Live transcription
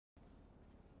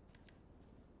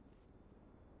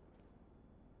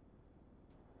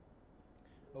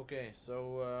Okay,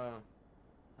 so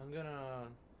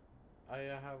I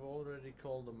have already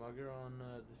called the mugger on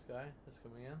this guy that's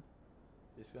coming in.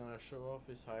 He's gonna show off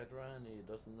his Hydra and he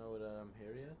doesn't know that I'm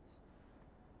here yet.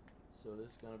 So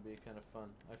this is gonna be kind of fun.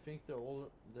 I think the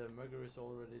mugger is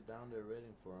already down there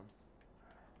waiting for him.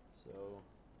 So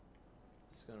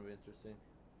it's gonna be interesting.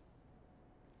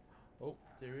 Oh,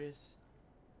 there he is.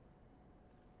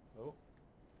 Oh.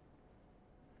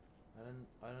 I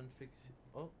don't think he's...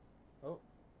 Oh. Oh.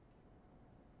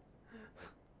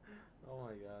 Oh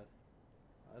my god.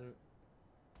 I don't...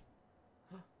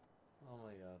 Oh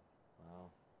my god. Wow.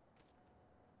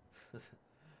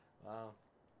 Wow.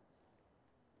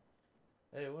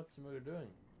 Hey, what's the mugger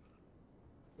doing?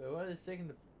 Wait, what is taking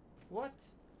the... What?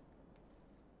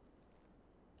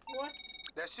 What?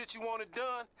 That shit you wanted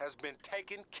done has been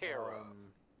taken care of.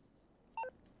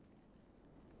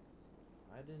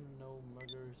 I didn't know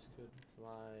muggers could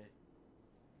fly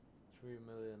 $3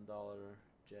 million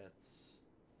jets.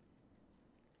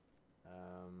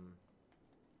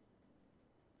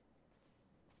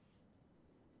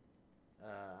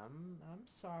 I'm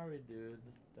sorry, dude.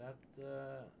 That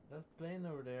plane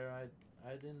over there,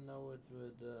 I didn't know it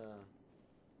would.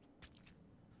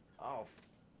 Oh,